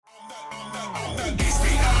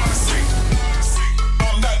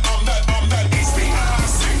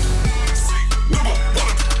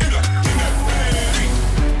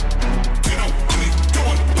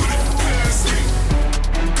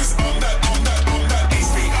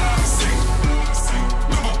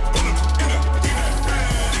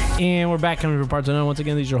And we're back coming for part 2. Once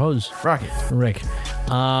again, these are your hosts, Rocket. Rick.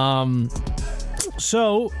 Wow.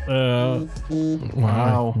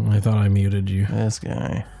 I thought I muted you. This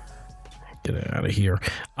guy. Get out of here.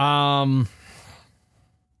 So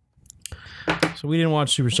we didn't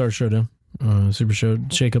watch Superstar Showdown.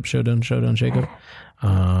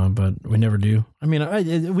 Showdown. But we never do. I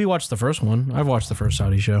mean, we watched the first one. I've watched the first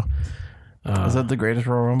Saudi show. Is that the greatest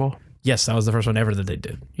Royal Rumble? Yes, that was the first one ever that they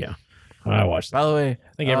did. Yeah. I watched that. By the way,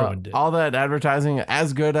 I think everyone did. All that advertising,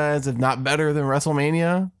 as good as, if not better than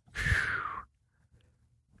WrestleMania.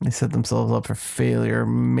 They set themselves up for failure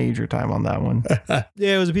major time on that one. Yeah,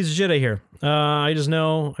 it was a piece of shit, I hear. I just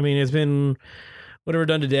know. I mean, it's been whatever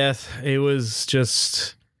done to death. It was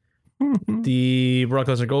just the Brock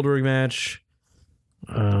Lesnar Goldberg match.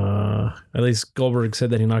 At least Goldberg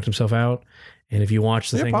said that he knocked himself out. And if you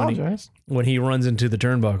watch the thing when he runs into the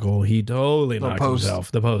turnbuckle, he totally knocks himself.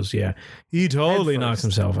 The post, yeah. He totally knocks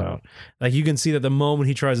himself out. Like you can see that the moment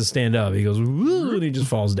he tries to stand up, he goes, woo, and he just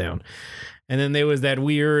falls down. And then there was that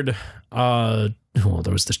weird, there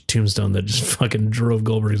was the tombstone that just fucking drove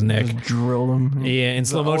Goldberg's neck. Just drilled him. Yeah, in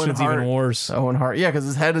slow motion, it's even worse. Owen Hart. Yeah, because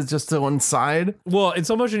his head is just to one side. Well, in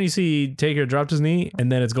slow motion, you see Taker dropped his knee, and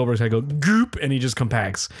then it's Goldberg's head go, goop, and he just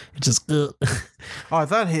compacts. It just, Oh, I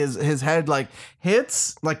thought his head, like,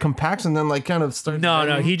 hits, like, compacts, and then, like, kind of starts.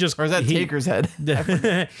 No, he just. Or is that Taker's head?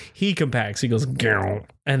 He compacts. He goes, Gow,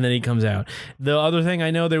 and then he comes out. The other thing I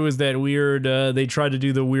know, there was that weird, they tried to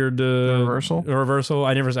do the weird reversal.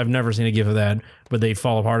 I've never seen a gif of that, but they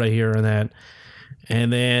fall apart, I hear, and that.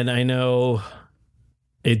 And then I know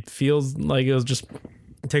it feels like it was just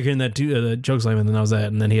taking that the chokeslam, and then that was that.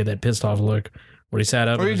 And then he had that pissed off look where he sat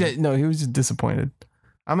up. He was just disappointed.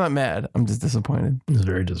 I'm not mad. I'm just disappointed. He was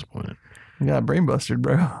very disappointed. You got brain busted,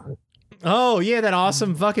 bro. Oh, yeah, that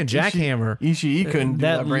awesome fucking jackhammer. Ishii couldn't do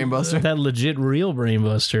that brain buster. That legit real brain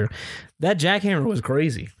buster. That jackhammer was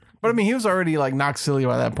crazy. But I mean, he was already like knocked silly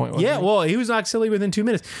by that point. Yeah, well, he was knocked silly within 2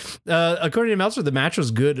 minutes. According to Meltzer, the match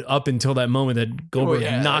was good up until that moment that Goldberg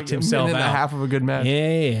knocked himself out. Half of a good match.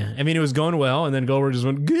 Yeah. I mean, it was going well, and then Goldberg just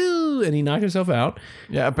went goo, and he knocked himself out.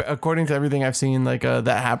 Yeah, according to everything I've seen, like that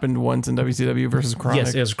happened once in WCW versus Chronic.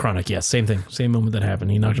 Yes, it was Chronic. Yes, same thing, same moment that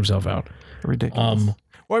happened. He knocked himself out. Ridiculous.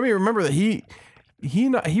 Well, I mean, remember that he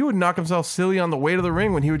would knock himself silly on the way to the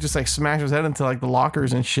ring when he would just like smash his head into like the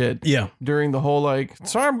lockers and shit. Yeah. During the whole like,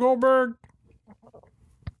 it's time Goldberg.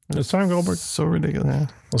 It's time Goldberg. So ridiculous. Yeah.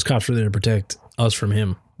 Those cops were there to protect us from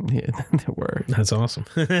him. Yeah, they were. That's awesome.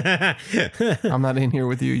 I'm not in here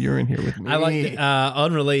with you. You're in here with me. I like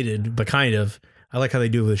unrelated, but kind of. I like how they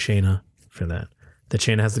do it with Shayna for that. That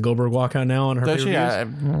Shayna has the Goldberg walkout now on her. Does she? You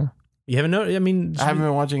haven't noticed? I mean, I haven't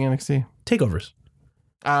been watching NXT takeovers.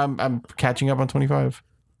 I'm catching up on 25.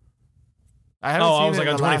 I was like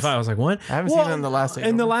on 25. I was like, what? I haven't seen it in the last takeover.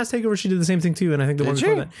 In the last takeover, she did the same thing too, and I think the one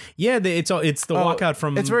before that. Yeah, it's the walkout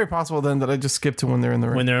from. It's very possible then that I just skipped to when they're in the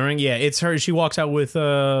ring. When they're in the ring, yeah, it's her. She walks out with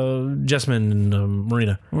Jessamine and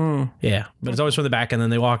Marina. Yeah, but it's always from the back, and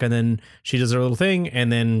then they walk, and then she does her little thing,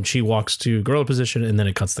 and then she walks to gorilla position, and then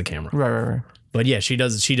it cuts the camera. Right. But yeah, she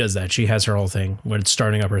does that. She has her whole thing when it's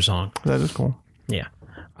starting up her song. That is cool. Yeah.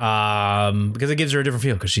 Because it gives her a different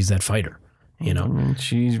feel because she's that fighter, you know. I mean,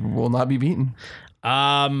 she will not be beaten.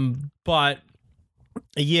 But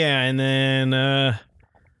yeah, and then that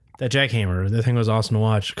jackhammer, the thing was awesome to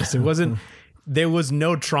watch because there was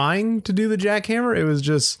no trying to do the jackhammer. It was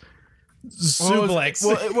just suplex.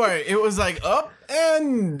 It was like up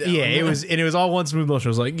and down. Yeah, it was all one smooth motion. It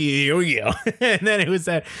was like yeah, and then it was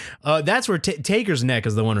that. That's where Taker's neck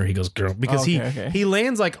is the one where he goes girl because he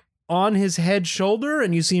lands like on his head shoulder,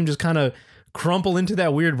 and you see him just kind of crumple into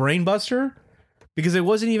that weird brain buster because it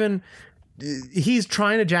wasn't even. He's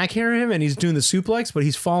trying to jackhammer him, and he's doing the suplex, but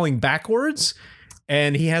he's falling backwards,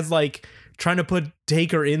 and he has like trying to put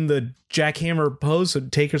Taker in the jackhammer pose, so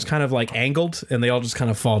Taker's kind of like angled, and they all just kind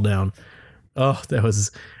of fall down. Oh, that was.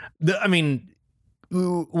 I mean,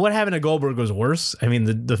 what happened to Goldberg was worse. I mean,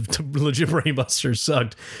 the legit brainbuster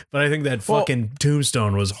sucked, but I think that fucking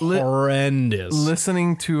tombstone was horrendous.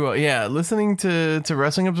 Listening to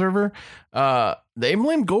Wrestling Observer, they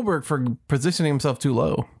blamed Goldberg for positioning himself too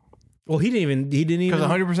low. Well, he didn't even because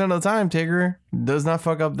 100% of the time Taker does not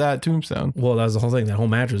fuck up that tombstone. Well, that was the whole thing. That whole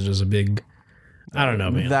match was just a big. I don't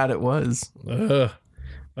know, man. That it was. But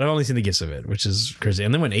I've only seen the gifts of it, which is crazy.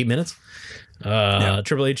 And they went 8 minutes.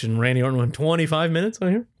 Triple H and Randy Orton went 25 minutes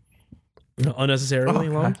on here. Unnecessarily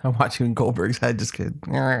long. I'm watching Goldberg's head just get.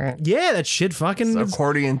 Yeah, that shit fucking. It's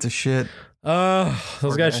accordion to shit.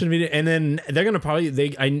 Those guys shouldn't be. And then they're gonna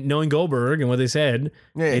probably knowing Goldberg and what they said.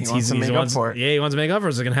 Yeah, he wants to make up for it. Yeah, he wants to make up for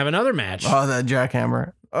it. So they're gonna have another match. Oh, that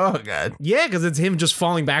jackhammer. Oh god. Yeah, because it's him just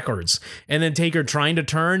falling backwards, and then Taker trying to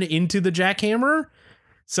turn into the jackhammer.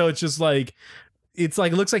 So it's just like it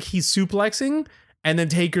looks like he's suplexing, and then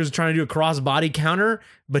Taker's trying to do a cross-body counter,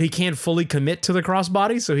 but he can't fully commit to the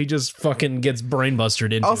cross-body, so he just fucking gets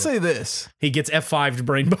brainbustered into I'll say this. He gets F5'd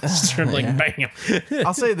brainbuster, like, bam.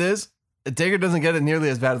 I'll say this. Taker doesn't get it nearly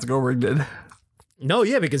as bad as Goldberg did. No,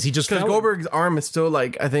 yeah, because he just because Goldberg's arm is still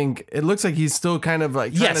like I think it looks like he's still kind of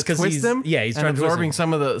like trying to twist him. Yeah, he's trying to absorbing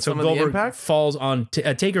some of the Goldberg impact. Falls on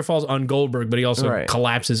Taker falls on Goldberg, but he also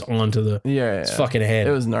collapses onto the his fucking head.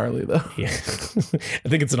 It was gnarly though. Yeah, I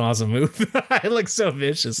think it's an awesome move. It looks so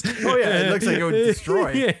vicious. Oh yeah, it looks like it would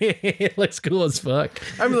destroy. Yeah, it looks cool as fuck.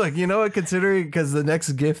 I'm like, you know what? Considering because the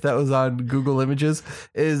next GIF that was on Google Images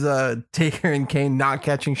is Taker and Kane not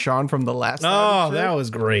catching Shawn from the last. Oh, that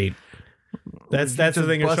was great. That's the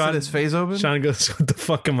thing. Busted his face open. Shawn goes, "What the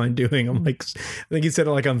fuck am I doing?" I'm like, I think he said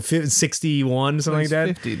it like I'm 61, something like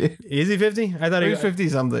that. 50, dude. Is he 50? I thought he was 50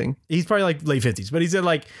 something. He's probably like late 50s, but he said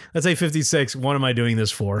like, let's say 56. What am I doing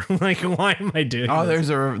this for? Like, why am I doing? Oh, this?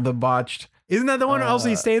 there's the botched. Isn't that the one? Also,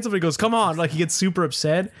 he stands up and he goes, "Come on!" Like he gets super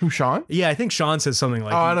upset. Who, Shawn? Yeah, I think Shawn says something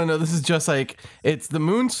like, I don't know. This is just like it's the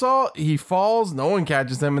moonsault. He falls, no one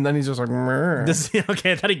catches him, and then he's just like,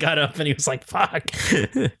 okay. I thought he got up and he was like, "Fuck."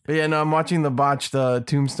 But yeah, no, I'm watching the botched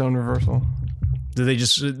tombstone reversal. Do they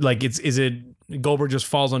just like is it Goldberg just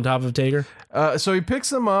falls on top of Taker? So he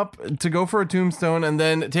picks him up to go for a tombstone, and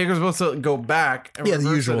then Taker's supposed to go back. And the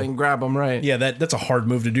usual, and grab him. Right? Yeah, that's a hard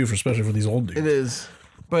move to do, especially for these old dudes. It is.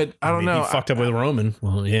 But I don't know. He fucked up with Roman.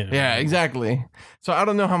 Well, yeah. Yeah, exactly. So I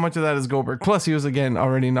don't know how much of that is Goldberg. Plus, he was, again,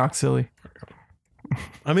 already knocked silly.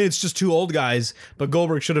 I mean, it's just two old guys, but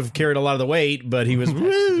Goldberg should have carried a lot of the weight, but he was,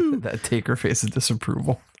 woo! That Taker face of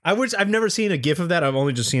disapproval. I've never seen a GIF of that. I've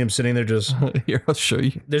only just seen him sitting there just... Here, I'll show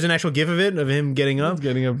you. There's an actual GIF of it, of him getting up?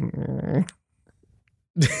 Getting up.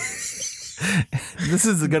 This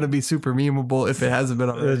is going to be super memeable if it hasn't been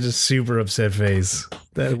already. Just super upset face.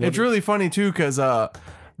 It's really funny, too, because...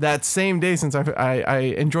 that same day, since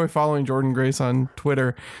I enjoy following Jordan Grace on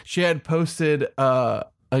Twitter, she had posted a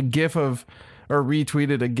GIF of, or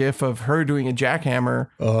retweeted a GIF of her doing a jackhammer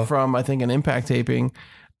from, I think, an Impact taping.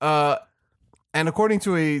 And according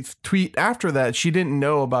to a tweet after that, she didn't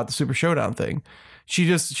know about the Super Showdown thing. She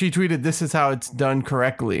tweeted, "This is how it's done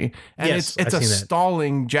correctly," and yes, it's a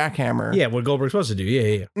stalling jackhammer. Yeah, what Goldberg's supposed to do.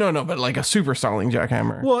 Yeah. No, but like a super stalling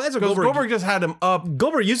jackhammer. Well, that's what Goldberg just had him up.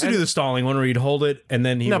 Goldberg used to do the stalling one where he'd hold it and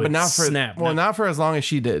then he would but not snap. Not for as long as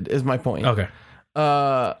she did. Is my point. Okay.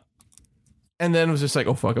 And then it was just like,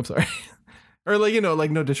 oh fuck, I'm sorry. Or like,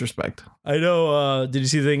 like no disrespect. I know. Did you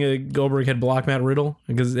see the thing Goldberg had blocked Matt Riddle?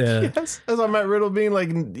 Because yes, I saw Matt Riddle being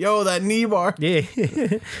like, yo, that knee bar. Yeah.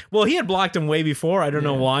 Well, he had blocked him way before. I don't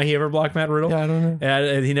know why he ever blocked Matt Riddle. Yeah, I don't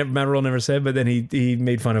know. Matt Riddle never said, but then he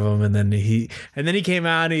made fun of him, and then he came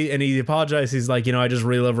out and he apologized. He's like, I just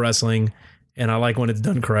really love wrestling, and I like when it's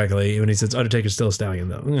done correctly. When he says Undertaker's still a stallion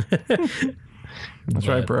though. That's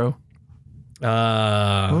right, bro.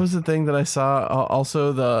 What was the thing that I saw?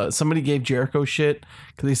 Also, somebody gave Jericho shit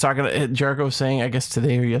because he's talking. Jericho was saying, I guess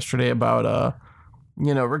today or yesterday, about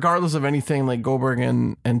regardless of anything, like Goldberg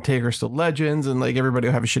and Taker are still legends, and like everybody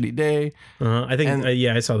will have a shitty day. I think,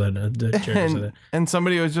 I saw that. Jericho said that. And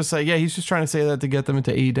somebody was just like, yeah, he's just trying to say that to get them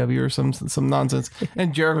into AEW or some nonsense.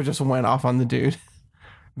 And Jericho just went off on the dude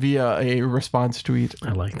via a response tweet.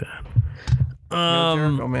 I like that.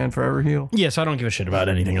 Jericho, man, forever heel. Yes, I don't give a shit about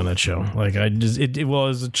anything on that show. Like it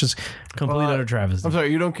was just complete utter travesty. I'm sorry,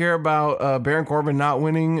 you don't care about Baron Corbin not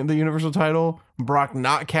winning the Universal title, Brock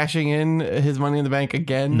not cashing in his Money in the Bank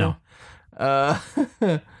again. No. Yeah,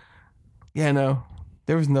 no.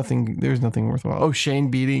 There was nothing worthwhile. Oh, Shane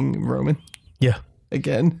beating Roman. Yeah.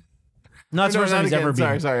 Again. Not the first time he's ever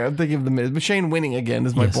beaten. Sorry. I'm thinking of the Miz, but Shane winning again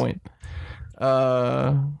is my point.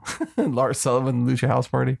 Lars Sullivan, Lucha House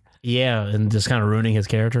Party. Yeah, and just kind of ruining his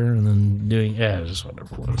character and then doing just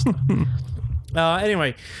wonderful stuff.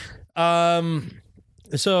 Anyway,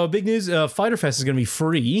 so big news: Fyter Fest is going to be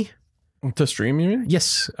free to stream. You mean?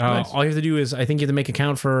 Yes. Nice. All you have to do is, I think you have to make an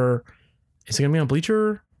account for. Is it going to be on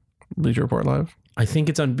Bleacher Report Live? I think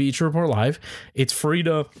it's on Bleacher Report Live. It's free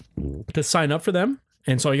to sign up for them.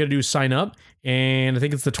 And so all you got to do is sign up. And I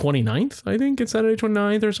think it's the 29th. I think it's Saturday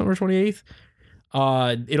 29th or something, or 28th.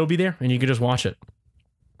 It'll be there and you can just watch it.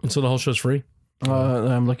 And so the whole show's free.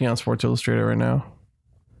 I'm looking on Sports Illustrated right now.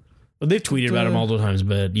 Well, they've tweeted about it multiple times,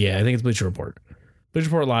 but yeah, I think it's Bleacher Report. Bleacher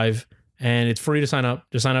Report Live. And it's free to sign up.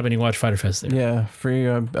 Just sign up and you watch Fyter Fest there. Yeah, free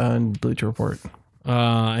on Bleacher Report.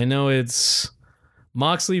 I know it's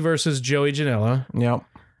Moxley versus Joey Janela. Yep.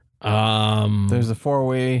 There's a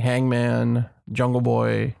 4-way Hangman, Jungle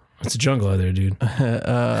Boy. It's a jungle out there, dude.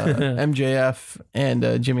 MJF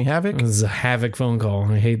and Jimmy Havoc. This is a Havoc phone call.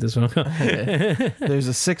 I hate this phone call. There's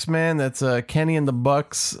a 6-man that's Kenny and the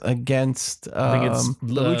Bucks against I think it's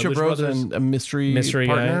Lucha Bros and a mystery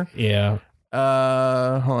partner. Guy. Yeah.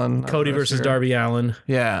 Hold on. Cody versus Darby Allin.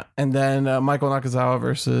 Yeah, and then Michael Nakazawa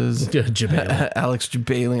versus Alex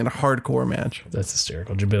Jabalian, a hardcore match. That's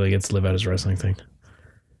hysterical. Jabalian gets to live out his wrestling thing.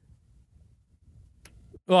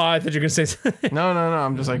 Well, I thought you were going to say something. No.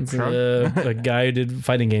 I'm just like, a guy who did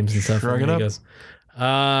fighting games and stuff. Shrug it up. Goes.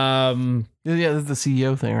 Yeah, that's the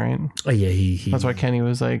CEO thing, right? Oh, yeah. He that's why Kenny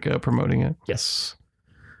was like promoting it. Yes.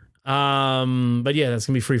 But yeah, that's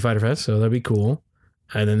going to be Free Fighter Fest, so that'd be cool.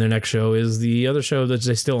 And then their next show is the other show that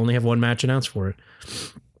they still only have one match announced for it.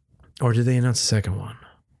 Or did they announce the second one?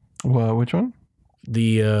 Well, which one?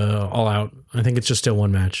 The All Out. I think it's just still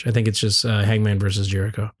one match. I think it's just Hangman versus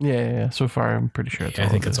Jericho. Yeah. So far, I'm pretty sure I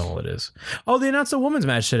think that's all it is. Oh, they announced a women's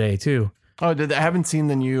match today, too. Oh, I haven't seen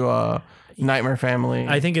the new Nightmare Family.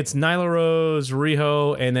 I think it's Nyla Rose,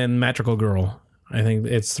 Riho, and then Magical Girl. I think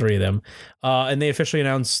it's 3 of them. And they officially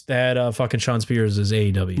announced that fucking Shawn Spears is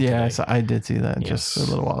AEW. Yeah, so I did see that just a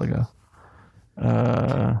little while ago.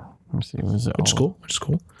 Let me see. Which is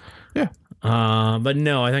cool. Yeah. But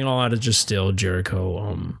no, I think All Out is just still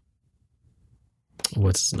Jericho.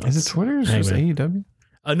 What's his name? Is it Twitter? Is it AEW?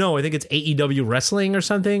 No, I think it's AEW Wrestling or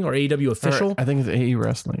something, or AEW Official. I think it's AE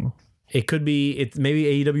Wrestling. It could be. It's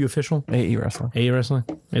maybe AEW Official. AE Wrestling. AE Wrestling.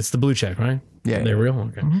 It's the blue check, right? Yeah. They're real.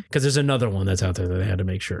 Okay. Because there's another one that's out there that they had to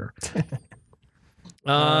make sure.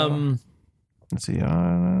 Let's see.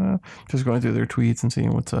 Just going through their tweets and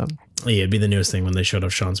seeing what's up. Yeah, it'd be the newest thing when they showed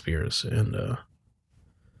off Shawn Spears and.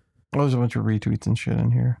 There's a bunch of retweets and shit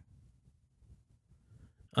in here.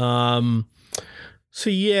 So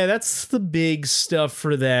yeah, that's the big stuff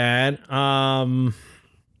for that.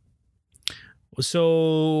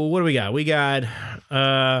 So what do we got? We got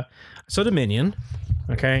so Dominion,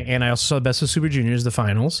 okay, and I also saw Best of Super Juniors, the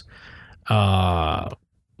finals. So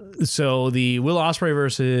the Will Ospreay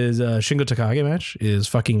versus Shingo Takagi match is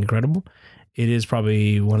fucking incredible. It is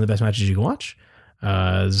probably one of the best matches you can watch.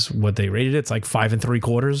 Is what they rated it. It's like 5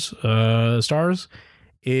 3/4 stars.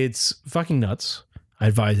 It's fucking nuts. I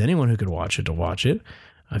advise anyone who could watch it to watch it.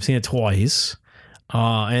 I've seen it twice.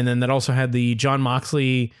 And then that also had the Jon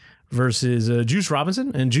Moxley versus Juice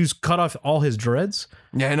Robinson, and Juice cut off all his dreads.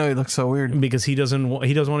 Yeah, I know, he looks so weird because he doesn't want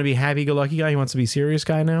to be happy-go-lucky guy. He wants to be serious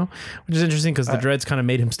guy now, which is interesting because the dreads kind of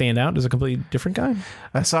made him stand out as a completely different guy.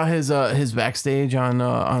 I saw his backstage on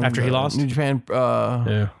after he lost New Japan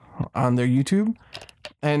on their YouTube,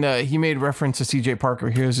 and he made reference to CJ Parker.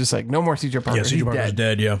 He was just like, "No more CJ Parker." Yeah, CJ Parker's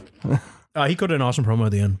dead. Yeah, he cut an awesome promo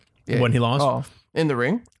at the end when he lost. Oh. In the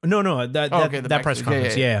ring? No, that press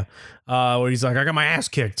conference, yeah. Where he's like, I got my ass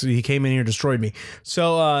kicked. He came in here and destroyed me.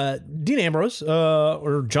 So Dean Ambrose,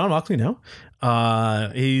 or Jon Moxley now,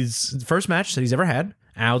 his first match that he's ever had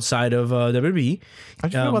outside of WWE. How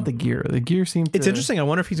do you feel about the gear? The gear seems It's interesting. I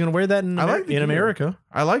wonder if he's going to wear that in America.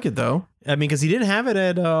 I like it, though. I mean, because he didn't have it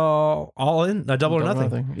at All In, Double or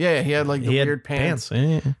Nothing. Yeah, he had like the weird pants.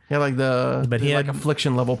 Yeah. He had like he had like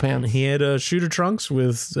affliction level pants. He had shooter trunks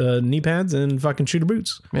with knee pads and fucking shooter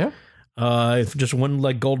boots. Yeah. Just one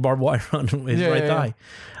like gold barbed wire on his right thigh.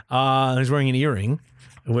 He's wearing an earring.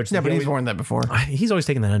 But he's worn that before. He's always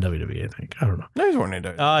taken that on WWE, I think. I don't know. No, he's worn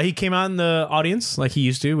it. He came out in the audience like he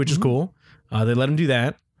used to, which is cool. They let him do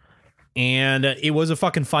that. And it was a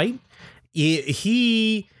fucking fight.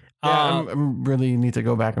 I really need to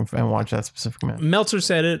go back and watch that specific match. Meltzer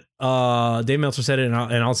said it. Dave Meltzer said it, and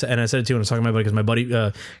I said it too when I was talking to my buddy, because my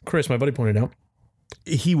buddy Chris, my buddy, pointed out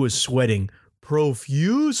he was sweating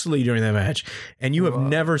profusely during that match, and you have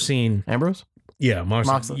never seen Ambrose. Yeah,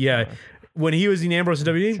 Moxley. Yeah, when he was in Ambrose in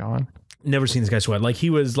WWE, John. Never seen this guy sweat. Like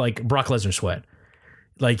he was like Brock Lesnar sweat.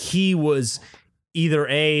 Like he was either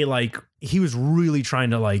he was really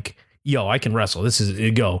trying to like, yo, I can wrestle. This is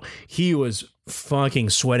it. Go. He was fucking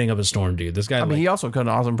sweating up a storm, dude. This guy. He also cut an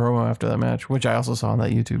awesome promo after that match, which I also saw on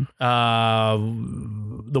that YouTube.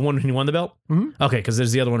 The one when he won the belt. Mm-hmm. Okay, because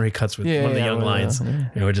there's the other one where he cuts with one of the young lions.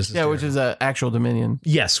 Which is actual Dominion.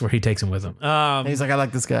 Yes, where he takes him with him. He's like, I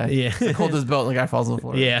like this guy. Yeah, he hold his belt and the guy falls on the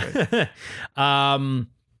floor. Yeah.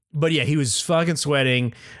 But yeah, he was fucking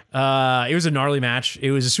sweating. It was a gnarly match.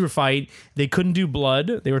 It was a super fight. They couldn't do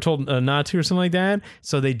blood. They were told not to or something like that.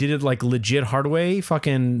 So they did it like legit hard way.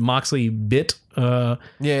 Fucking Moxley bit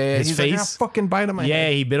his he's face. Like, fucking bite him.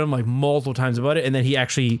 He bit him like multiple times about it. And then he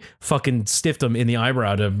actually fucking stiffed him in the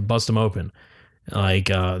eyebrow to bust him open. Like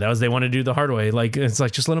they wanted to do the hard way. Like it's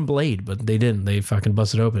like just let them blade, but they didn't. They fucking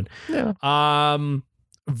busted open. Yeah.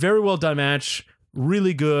 Very well done match.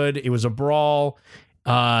 Really good. It was a brawl.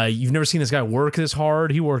 You've never seen this guy work this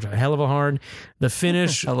hard. He worked a hell of a hard. The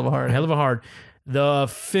finish, hell of a hard. The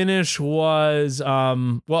finish was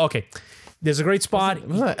okay. There's a great spot.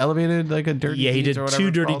 Was that elevated like a dirty? Yeah, he did 2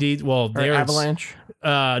 dirty deeds. Well, there avalanche. No,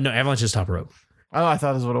 avalanche is top rope. Oh, I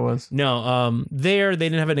thought that's what it was. No, there they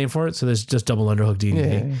didn't have a name for it, so there's just double underhook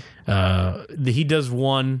DDT. Yeah. He does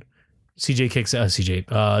one. Juice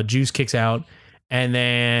kicks out, and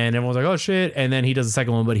then everyone's like, "Oh shit!" And then he does the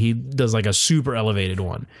second one, but he does like a super elevated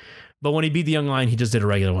one. But when he beat the Young Lion, he just did a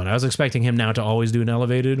regular one. I was expecting him now to always do an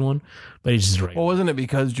elevated one, but he just did a regular. Well, wasn't it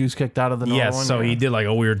because Juice kicked out of the normal one? Yes, so he did like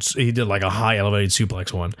a high elevated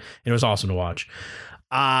suplex one. It was awesome to watch.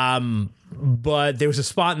 But there was a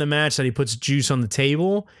spot in the match that he puts Juice on the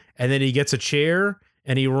table, and then he gets a chair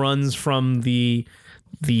and he runs from the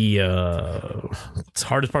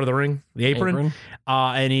hardest part of the ring, the apron.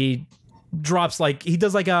 And he drops he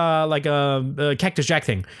does like a Cactus Jack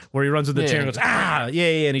thing where he runs with the chair and goes and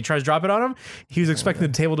he tries to drop it on him. He was expecting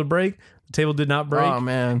the table to break. The table did not break. Oh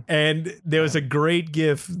man! And there was a great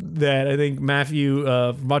GIF that I think Matthew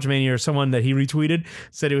from Macho Mania or someone that he retweeted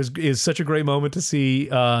said it was such a great moment to see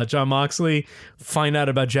Jon Moxley find out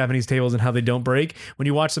about Japanese tables and how they don't break. When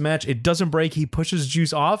you watch the match, it doesn't break. He pushes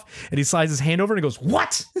Juice off and he slides his hand over and he goes,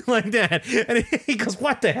 "What?" like that. And he goes,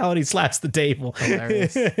 "What the hell?" And he slaps the table.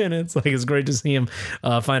 And it's great to see him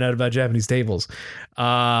find out about Japanese tables.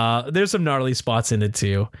 There's some gnarly spots in it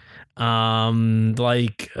too. They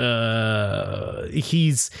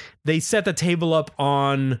set the table up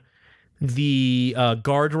on the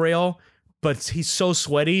guardrail, but he's so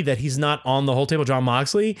sweaty that he's not on the whole table. Jon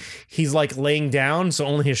Moxley, he's like laying down, so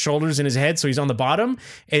only his shoulders and his head, so he's on the bottom,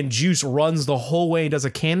 and Juice runs the whole way and does a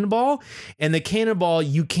cannonball, and the cannonball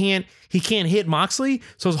he can't hit Moxley,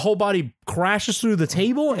 so his whole body crashes through the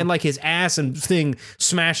table and like his ass and thing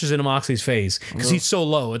smashes into Moxley's face because he's so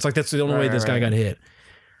low. It's like that's the only way this guy got hit.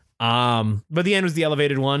 But the end was the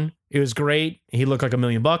elevated one. It was great. He looked like $1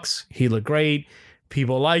 million. He looked great.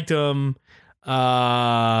 People liked him.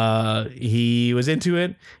 He was into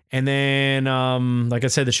it. And then, like I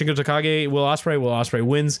said, the Shingo Takagi, Will Ospreay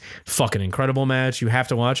wins. Fucking incredible match. You have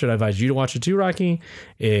to watch it. I advise you to watch it too, Rocky.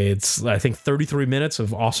 It's, I think, 33 minutes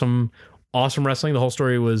of awesome wrestling. The whole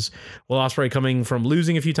story was Will Ospreay coming from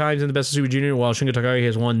losing a few times in the Best of Super Junior, while Shingo Takagi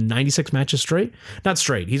has won 96 matches straight. Not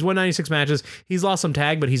straight. He's won 96 matches. He's lost some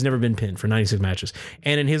tag, but he's never been pinned for 96 matches.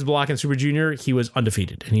 And in his block in Super Junior, he was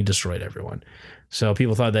undefeated and he destroyed everyone. So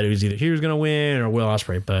people thought that it was either he was going to win or Will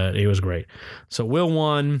Ospreay, but it was great. So Will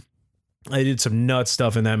won. I did some nuts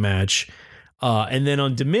stuff in that match. And then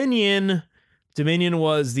on Dominion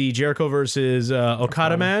was the Jericho versus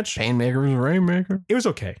Okada match. Painmaker versus Rainmaker. It was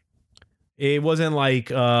okay. It wasn't like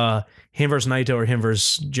him versus Naito or him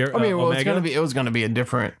versus Omega. It was gonna be a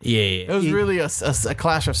different. Yeah. It was really a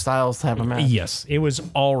clash of styles type of match. Yes, it was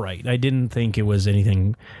all right. I didn't think it was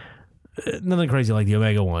nothing crazy like the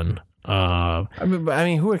Omega one. I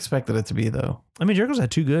mean, who expected it to be though? I mean, Jericho's had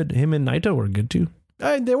two good. Him and Naito were good too.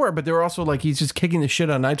 They were, but they were also like he's just kicking the shit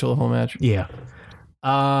out of Naito the whole match. Yeah.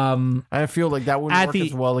 I feel like that wouldn't work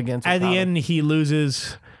as well against Okada. At the end, he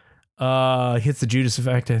loses. Hits the Judas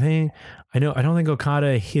effect, I think. I don't think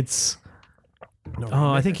Okada hits.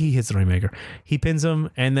 I think he hits the Rainmaker. He pins him,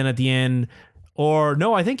 and then at the end, or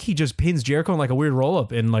no, I think he just pins Jericho in like a weird roll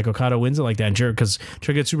up, and like Okada wins it like that. And Jericho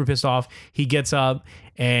gets super pissed off. He gets up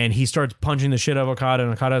and he starts punching the shit out of Okada,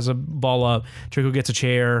 and Okada has a ball up. Jericho gets a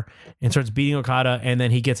chair and starts beating Okada, and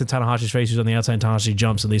then he gets in Tanahashi's face, who's on the outside. And Tanahashi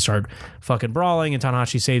jumps, and they start fucking brawling, and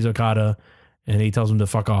Tanahashi saves Okada. And he tells him to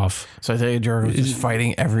fuck off. So I tell you, Jericho's just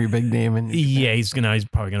fighting every big name. Yeah, he's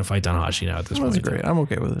probably gonna fight Tanahashi now at this point. That's great. I'm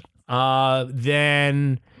okay with it.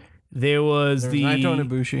 Then there was Naito and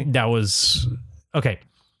Ibushi. That was okay.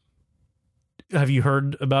 Have you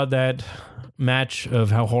heard about that match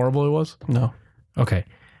of how horrible it was? No. Okay.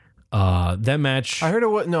 That match. I heard it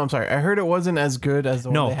was. No, I'm sorry. I heard it wasn't as good as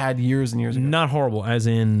the one they had years and years ago. Not horrible, as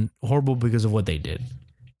in horrible because of what they did.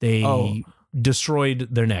 They destroyed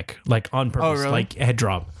their neck, like on purpose, really? like head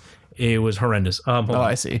drop. It was horrendous.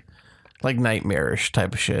 I see. Like nightmarish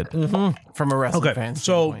type of shit from a wrestling fan.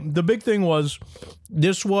 So the big thing was,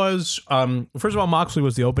 this was first of all, Moxley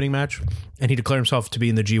was the opening match, and he declared himself to be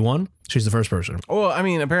in the G1. She's the first person. Well, I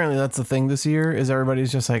mean, apparently that's the thing this year is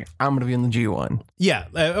everybody's just like, I'm going to be in the G1. Yeah,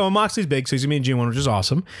 Moxley's big, so he's going to be in G1, which is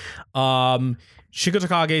awesome. Shingo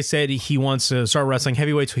Takagi said he wants to start wrestling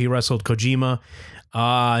heavyweight, so he wrestled Kojima.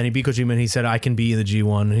 And he beat Kojima, and he said, I can be in the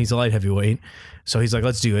G1. And he's a light heavyweight. So he's like,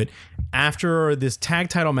 let's do it. After this tag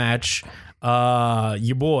title match,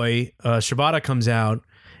 your boy Shibata comes out,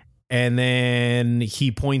 and then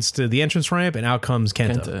he points to the entrance ramp, and out comes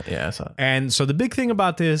Kenta. Yeah, I saw it. And so the big thing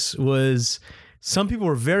about this was some people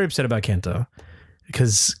were very upset about Kenta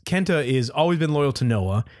because Kenta is always been loyal to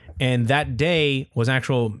Noah. And that day was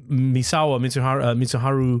actual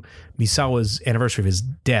Mitsuharu Misawa's anniversary of his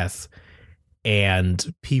death. And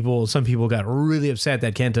some people got really upset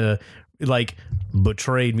that Kenta like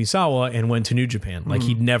betrayed Misawa and went to New Japan. Like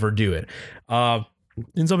he'd never do it.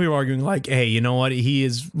 And some people are arguing like, hey, you know what? He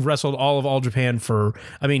has wrestled all Japan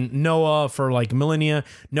Noah for like millennia.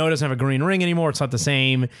 Noah doesn't have a green ring anymore. It's not the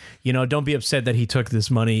same. You know, don't be upset that he took this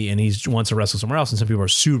money and he wants to wrestle somewhere else. And some people are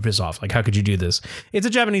super pissed off. Like, how could you do this? It's a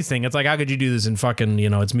Japanese thing. It's like, how could you do this in fucking,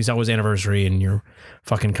 it's Misawa's anniversary and you're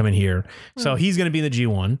fucking coming here. So he's going to be in the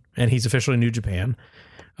G1 and he's officially in New Japan.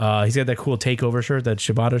 He's got that cool takeover shirt, that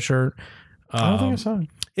Shibata shirt. I don't think I saw it.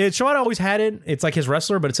 Shibata always had it. It's like his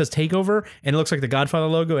wrestler, but it says Takeover, and it looks like the Godfather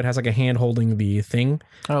logo. It has like a hand holding the thing,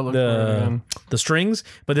 the strings.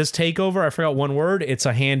 But this Takeover, I forgot one word. It's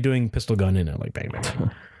a hand doing pistol gun in it, like bang, bang,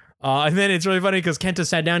 bang. And then it's really funny because Kenta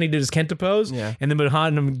sat down, he did his Kenta pose, and then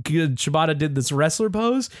Shibata did this wrestler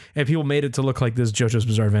pose, and people made it to look like this JoJo's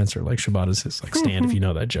Bizarre Adventure, like Shibata's his like stand, if you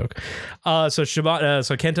know that joke. So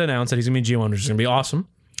Kenta announced that he's gonna be G1, which is gonna be awesome.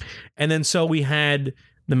 And then so we had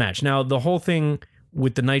the match. Now the whole thing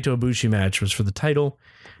with the Naito Ibushi match was for the title.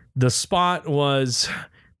 The spot was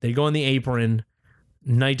they go on the apron.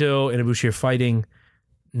 Naito and Ibushi are fighting.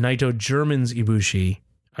 Naito Germans Ibushi.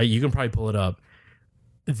 You can probably pull it up.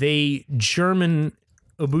 They German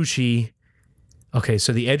Ibushi. Okay,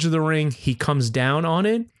 so the edge of the ring, he comes down on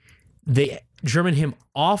it. They German him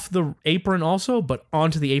off the apron also, but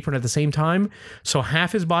onto the apron at the same time. So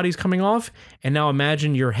half his body's coming off. And now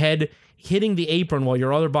imagine your head hitting the apron while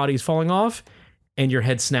your other body is falling off. And your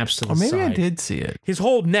head snaps to the side. Maybe I did see it. His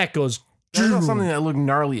whole neck goes... That's something that looked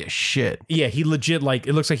gnarly as shit. Yeah, he legit,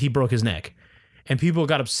 it looks like he broke his neck. And people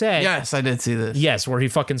got upset. Yes, I did see this. Yes, where he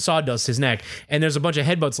fucking sawdust his neck. And there's a bunch of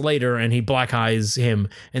headbutts later, and he black eyes him.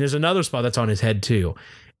 And there's another spot that's on his head, too.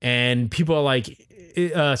 And people are like...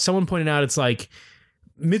 someone pointed out, it's like...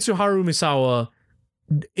 Mitsuharu Misawa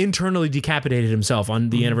internally decapitated himself on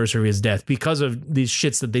the anniversary of his death because of these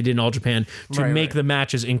shits that they did in All Japan to make the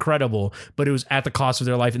matches incredible, but it was at the cost of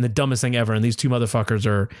their life and the dumbest thing ever. And these two motherfuckers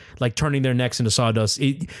are like turning their necks into sawdust.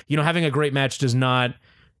 Having a great match does not,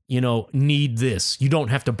 need this. You don't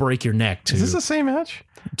have to break your neck to. Is this the same match?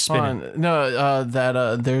 Spin it. No,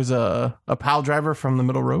 there's a pile driver from the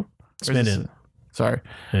middle rope. Spin it. Sorry.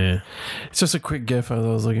 Yeah. It's just a quick GIF. I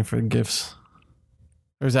was looking for the GIFs.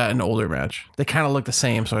 Or is that an older match? They kind of look the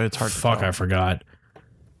same, so it's hard to tell. I forgot.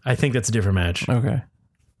 I think that's a different match. Okay.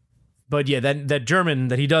 But yeah, that German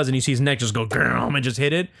that he does, and you see his neck just go and just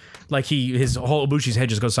hit it, like his whole Ibushi's head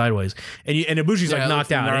just goes sideways, and Ibushi's like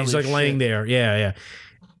knocked out, and he's like laying there. Yeah.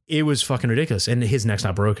 It was fucking ridiculous, and his neck's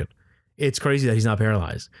not broken. It's crazy that he's not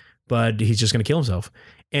paralyzed, but he's just gonna kill himself,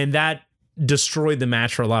 and that destroyed the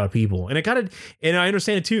match for a lot of people. And and I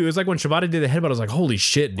understand it too. It was like when Shibata did the headbutt, I was like, holy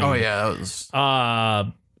shit, dude. Oh yeah, that was.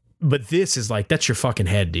 But this is like, that's your fucking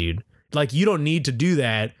head, dude. Like, you don't need to do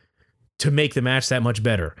that to make the match that much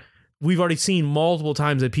better. We've already seen multiple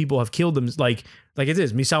times that people have killed them. Like it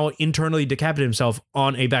is. Misawa internally decapitated himself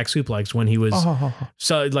on a back suplex when he was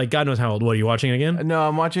so like God knows how old. What are you watching it again? No,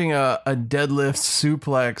 I'm watching a deadlift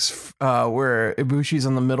suplex where Ibushi's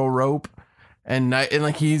on the middle rope, and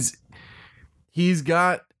like he's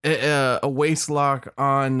got a waist lock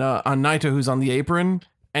on Naito, who's on the apron,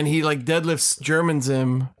 and he like deadlifts Germans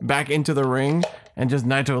him back into the ring, and just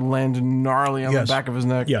Naito lands gnarly on the back of his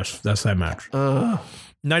neck. Yes, that's that match.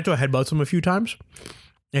 Naito headbutts him a few times,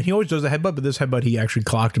 and he always does the headbutt, but this headbutt he actually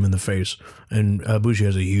clocked him in the face, and Ibushi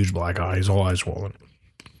has a huge black eye. His whole eye's swollen.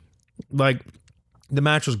 Like, the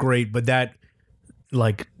match was great, but that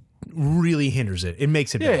like really hinders it. It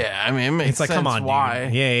makes it better. Yeah, I mean, it makes it's like, sense come on, why.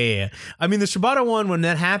 Dude. Yeah. I mean, the Shibata one, when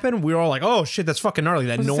that happened, we were all like, oh shit, that's fucking gnarly.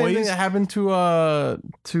 That noise. The same thing that happened to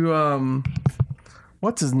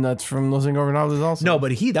what's his nuts from Los Ingobernables also. No,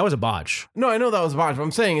 but that was a botch. No, I know that was a botch, but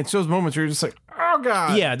I'm saying it's those moments where you're just like, oh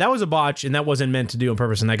god. Yeah, that was a botch, and that wasn't meant to do on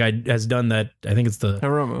purpose. And that guy has done that. I think it's the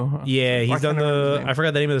Hiromu. Huh? Yeah, he's done I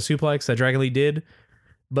forgot the name of the suplex that Dragon Lee did,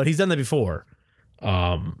 but he's done that before.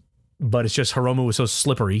 But it's just Hiromu was so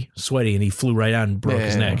slippery, sweaty, and he flew right out and broke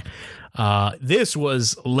his neck. This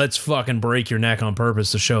was let's fucking break your neck on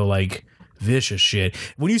purpose to show like vicious shit.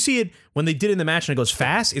 When you see it, when they did it in the match and it goes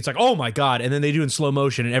fast, it's like, oh my god, and then they do it in slow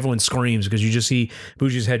motion and everyone screams because you just see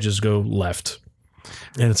Bushi's head just go left.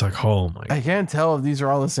 And it's like, oh my god. I can't tell if these are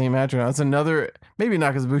all the same match or not. It's another, maybe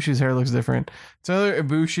not because Ibushi's hair looks different. It's another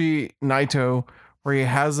Ibushi Naito where he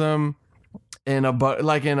has him in a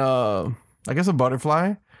I guess a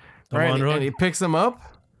butterfly, right? And he picks him up,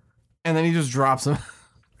 and then he just drops him.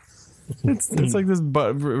 it's like this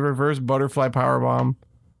reverse butterfly powerbomb.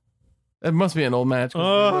 It must be an old match.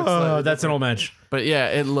 Oh, that's an old match. But yeah,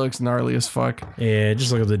 it looks gnarly as fuck. Yeah,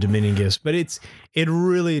 just look at the Dominion gifts. But it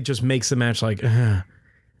really just makes the match like, and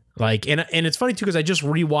it's funny too because I just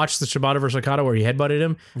rewatched the Shibata vs. Okada where he headbutted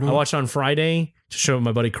him. Mm-hmm. I watched it on Friday to show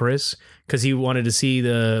my buddy Chris because he wanted to see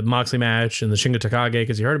the Moxley match and the Shingo Takagi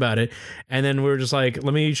because he heard about it. And then we were just like,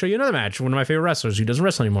 let me show you another match. One of my favorite wrestlers who doesn't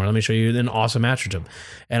wrestle anymore. Let me show you an awesome match with him.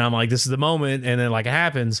 And I'm like, this is the moment. And then like it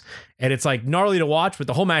happens and it's like gnarly to watch, but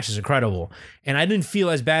the whole match is incredible. And I didn't feel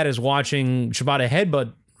as bad as watching Shibata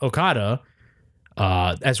headbutt Okada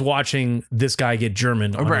as watching this guy get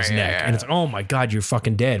German on his neck. Yeah. And it's, oh my God, you're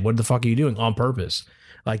fucking dead. What the fuck are you doing on purpose?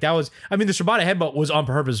 Like that was, I mean, the Shibata headbutt was on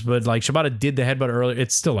purpose, but like Shibata did the headbutt earlier.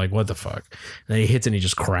 It's still like, what the fuck? And then he hits and he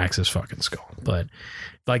just cracks his fucking skull. But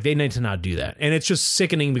like they need to not do that. And it's just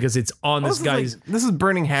sickening because it's on this guy's. This is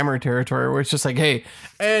Burning Hammer territory where it's just like, hey,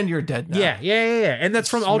 and you're dead now. Yeah. And that's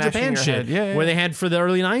from All Japan shit. Where they had for the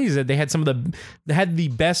early 90s that they had they had the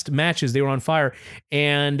best matches. They were on fire.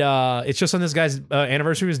 And it's just on this guy's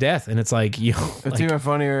anniversary of his death. And it's like, What's even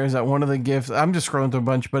funnier is that one of the gifts, I'm just scrolling through a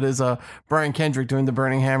bunch, but is Brian Kendrick doing the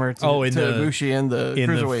Burning Hammer to Ibushi and the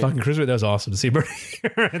Cruiserweight. The fucking Cruiserweight. That was awesome to see Burning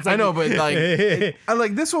Hammer. I know, but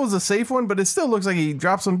like, this one was a safe one, but it still looks like he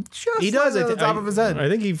drops him just on the top of his head. I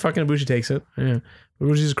think he fucking Ibushi takes it. Yeah.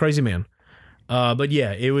 Ibushi's a crazy man. But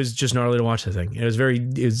yeah, it was just gnarly to watch the thing. It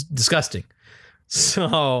was disgusting.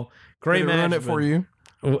 So great match. Run it for you.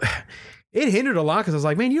 It hindered a lot because I was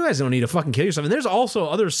like, man, you guys don't need to fucking kill yourself. And there's also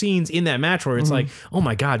other scenes in that match where it's like, oh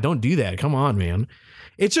my God, don't do that. Come on, man.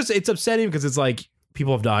 It's upsetting because it's like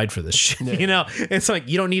people have died for this shit. Yeah. It's like,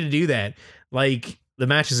 you don't need to do that. Like the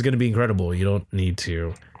match is going to be incredible. You don't need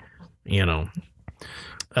to,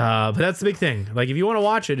 but that's the big thing. Like if you want to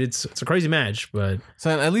watch it, it's a crazy match. But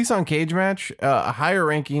so at least on Cage Match, a higher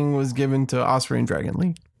ranking was given to Ospreay and Dragon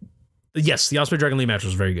Lee. Yes, the Ospreay Dragon Lee match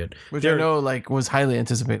was very good, which I know was highly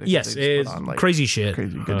anticipated. Yes, it's crazy shit,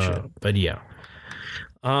 crazy good shit. But yeah.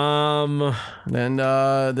 Then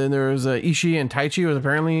there was Ishii and Taichi was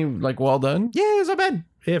apparently well done. Yeah, it was not bad.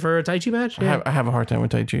 Yeah, for a Taichi match. Yeah. I have a hard time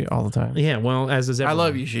with Taichi all the time. Yeah, well, as does everyone. I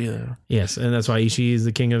love Ishii though. Yes, and that's why Ishii is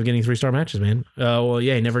the king of getting 3-star matches, man.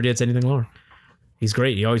 He never gets anything lower. He's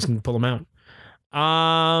great. You always can pull him out.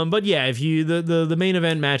 But yeah, if you the main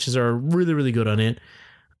event matches are really, really good on it.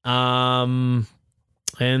 And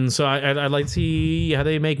so I'd like to see how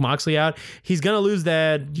they make Moxley out. He's going to lose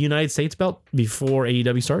that United States belt before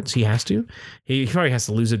AEW starts. He has to. He probably has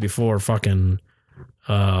to lose it before fucking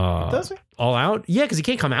Does he? All Out. Yeah, because he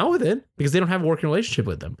can't come out with it because they don't have a working relationship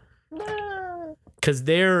with them. Because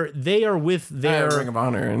they are with their Ring of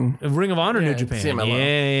Honor and New Japan. CMLL. Yeah,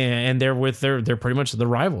 and they're with they're pretty much the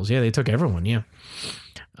rivals. Yeah, they took everyone. Yeah.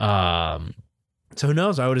 So who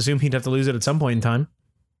knows? I would assume he'd have to lose it at some point in time.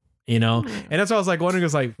 And that's why I was like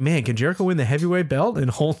wondering, man, can Jericho win the heavyweight belt and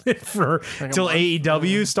hold it till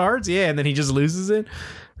AEW starts? Yeah, and then he just loses it.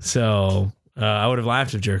 So I would have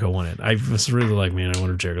laughed if Jericho won it. I was really like, man, I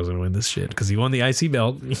wonder if Jericho's gonna win this shit because he won the IC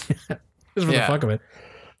belt just for the fuck of it.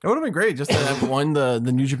 It would have been great just to have won the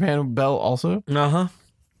New Japan belt also. Uh-huh.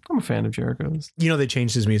 I'm a fan of Jericho's. They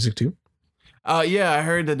changed his music too. Yeah, I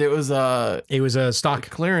heard that it was stock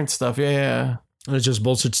clearance stuff. Yeah. It was just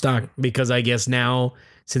bullshit stock because I guess now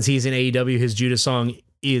since he's in AEW, his Judas song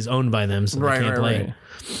is owned by them, so they can't play it.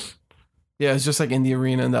 Yeah, it's just like in the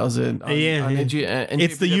arena, and that was it.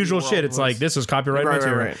 It's the usual shit. It's like, this is copyright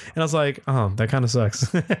material. Right. And I was like, oh, that kind of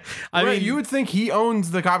sucks. I mean, you would think he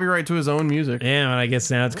owns the copyright to his own music. Yeah, and I guess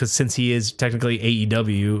now it's because since he is technically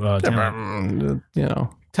AEW talent.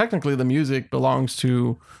 Technically the music belongs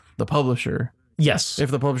to the publisher. Yes.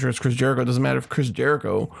 If the publisher is Chris Jericho, it doesn't matter if Chris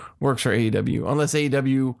Jericho works for AEW, unless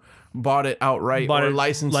AEW bought it outright or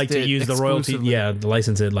licensed it to use the royalty. Yeah, to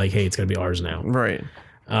license it like, hey, it's going to be ours now. Right.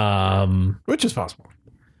 Which is possible.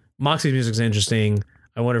 Moxley's music's interesting.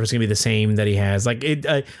 I wonder if it's going to be the same that he has. Like,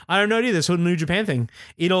 I don't know either. This whole New Japan thing.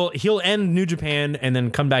 He'll end New Japan and then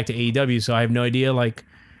come back to AEW, so I have no idea. Like,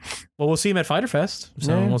 well, we'll see him at Fyter Fest.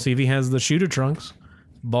 So we'll see if he has the shooter trunks.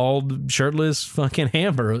 Bald, shirtless fucking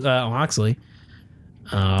Hammer, Moxley.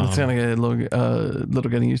 It's kind of a little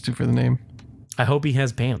getting used to for the name. I hope he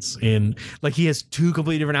has pants in, like, he has two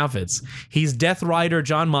completely different outfits. He's Death Rider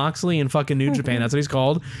John Moxley in fucking New Japan. That's what he's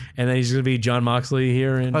called. And then he's going to be John Moxley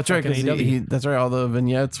here in that's right, AEW. That's right, all the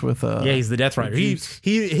vignettes with yeah, he's the Death Rider.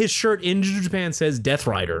 His shirt in New Japan says Death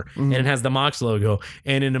Rider, and it has the Mox logo.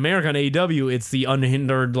 And in America on AEW, it's the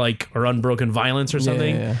unhindered, like, or unbroken violence or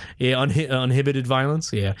something. Yeah, uninhibited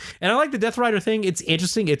violence. Yeah. And I like the Death Rider thing. It's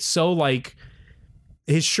interesting. It's so, like,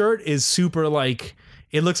 his shirt is super, like,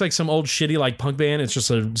 it looks like some old shitty, like, punk band. It's just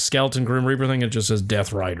a skeleton Grim Reaper thing. It just says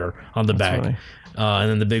Death Rider on the back. And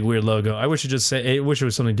then the big weird logo. I wish it was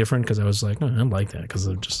something different, because I was like, no, I like that because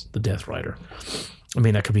of just the Death Rider. I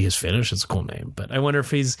mean, that could be his finish. It's a cool name. But I wonder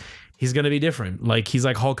if he's going to be different. Like, he's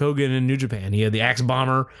like Hulk Hogan in New Japan. He had the Axe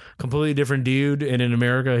Bomber, completely different dude. And in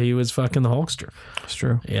America, he was fucking the Hulkster. That's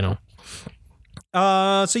true. You know.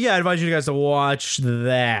 So yeah, I advise you guys to watch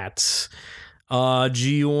that.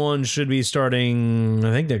 G1 should be starting,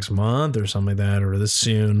 I think, next month or something like that, or this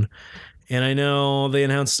soon. And I know they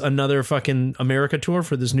announced another fucking America tour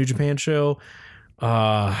for this New Japan show.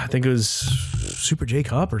 I think it was Super J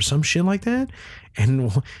Cup or some shit like that.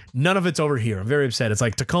 And none of it's over here. I'm very upset. It's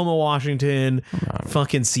like Tacoma, Washington,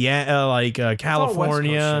 fucking Seattle, like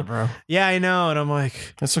California. Shit, bro. Yeah, I know. And I'm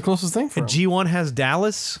like, that's the closest thing for G1 has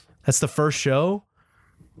Dallas. That's the first show.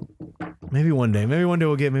 Maybe one day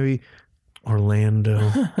we'll get Orlando.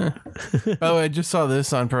 By the way, I just saw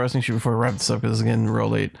this on Pro Wrestling Shoot before we wrap this up because it's getting real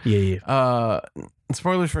late. Yeah.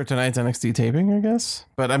 Spoilers for tonight's NXT taping, I guess,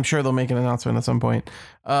 but I'm sure they'll make an announcement at some point.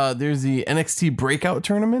 There's the NXT Breakout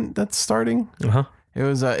Tournament that's starting.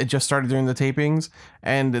 It just started during the tapings,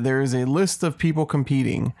 and there is a list of people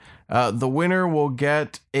competing. The winner will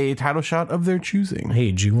get a title shot of their choosing.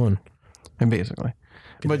 Hey, G1, and basically,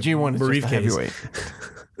 but G1 is just a heavyweight.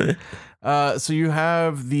 So you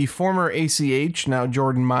have the former ACH, now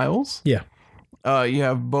Jordan Miles. Yeah. You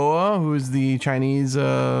have Boa, who's the Chinese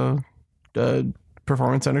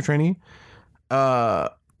Performance Center trainee.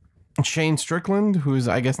 Shane Strickland, who's,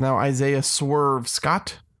 I guess, now Isaiah Swerve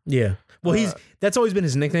Scott. Yeah. Well, that's always been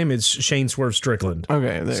his nickname. It's Shane Swerve Strickland.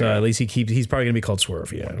 Okay. So at least he's probably going to be called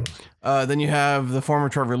Swerve. Yeah. Then you have the former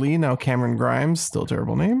Trevor Lee, now Cameron Grimes. Still a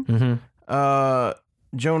terrible name. Mm-hmm.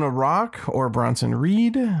 Jonah Rock or Bronson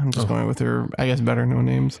Reed. I'm just going with her, I guess, better known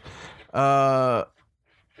names.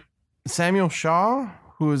 Samuel Shaw,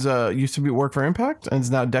 who used to work for Impact and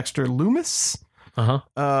is now Dexter Loomis.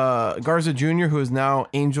 Garza Jr., who is now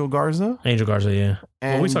Angel Garza. Angel Garza, yeah.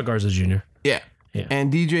 And we saw Garza Jr. Yeah.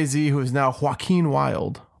 And DJZ, who is now Joaquin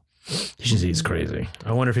Wilde. He's crazy.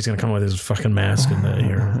 I wonder if he's going to come with his fucking mask and the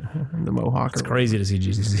hair. The mohawk. It's crazy to see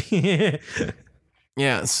GZZ.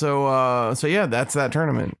 Yeah, so yeah, that's that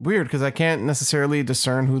tournament. Weird, because I can't necessarily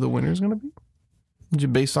discern who the winner is going to be,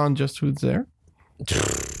 based on just who's there.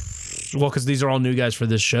 Well, because these are all new guys for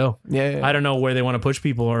this show. Yeah. I don't know where they want to push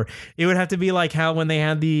people, or it would have to be like how when they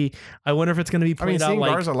had I wonder if it's going to be played out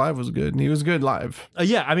like. Garza live was good. He was good live.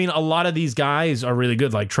 Yeah, I mean, a lot of these guys are really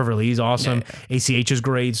good. Like Trevor Lee's awesome. Yeah. ACH is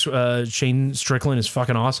great. Shane Strickland is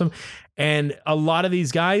fucking awesome. And a lot of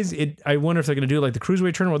these guys, I wonder if they're going to do like the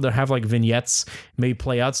Cruiserweight tournament where they'll have like vignettes, maybe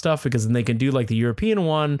play out stuff, because then they can do like the European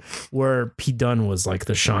one where Pete Dunne was like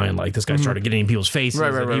the shine. Like this guy started getting in people's faces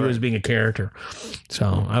and he was being a character.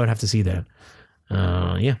 So I would have to see that.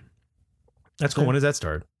 Yeah. That's cool. When does that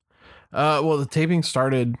start? Well, the taping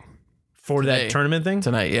started for today. That tournament thing?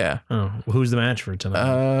 Tonight, yeah. Oh, who's the match for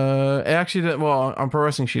tonight? It actually didn't, well, on Pro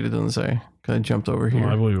Wrestling Sheet it doesn't say. Because I jumped over here. Well,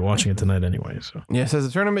 I will be watching it tonight anyway. So yeah, it says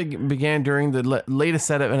the tournament began during the latest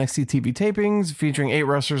set of NXT TV tapings, featuring 8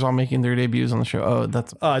 wrestlers all making their debuts on the show. Oh,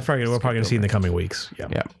 that's... we're probably going to see in the coming weeks.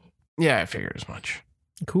 Yeah, I figured as much.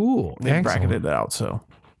 Cool. They bracketed it out, so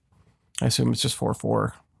I assume it's just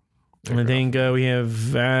 4-4. I think we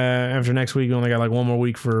have, after next week, we only got like one more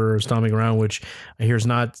week for Stomping Around, which I hear is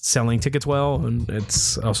not selling tickets well, and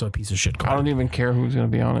it's also a piece of shit card. I don't even care who's going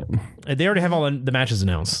to be on it. They already have all the matches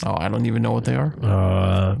announced. Oh, I don't even know what they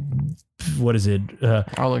are. What is it?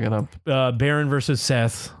 I'll look it up. Baron versus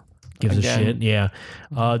Seth. Gives a shit. Yeah.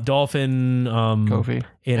 Dolphin Kofi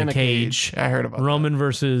in a cage. I heard about Roman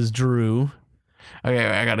versus Drew. Okay,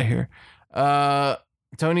 I got it here.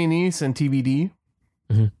 Tony Nese and TBD.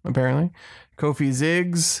 Apparently, Kofi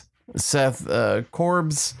Ziggs, Seth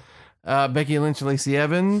Corbs, Becky Lynch, Lacey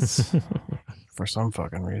Evans, for some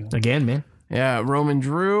fucking reason. Again, man. Yeah, Roman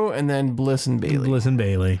Drew, and then Bliss and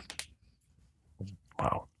Bayley.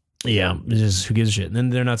 Wow. Yeah, just who gives a shit? And then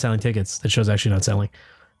they're not selling tickets. That show's actually not selling.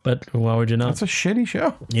 But why would you not? That's a shitty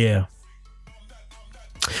show. Yeah.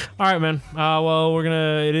 All right, man. Well,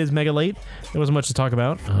 it is mega late. There wasn't much to talk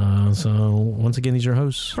about. So once again, these are your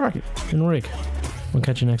hosts, Rocky and Rick. We'll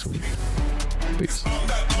catch you next week. Peace.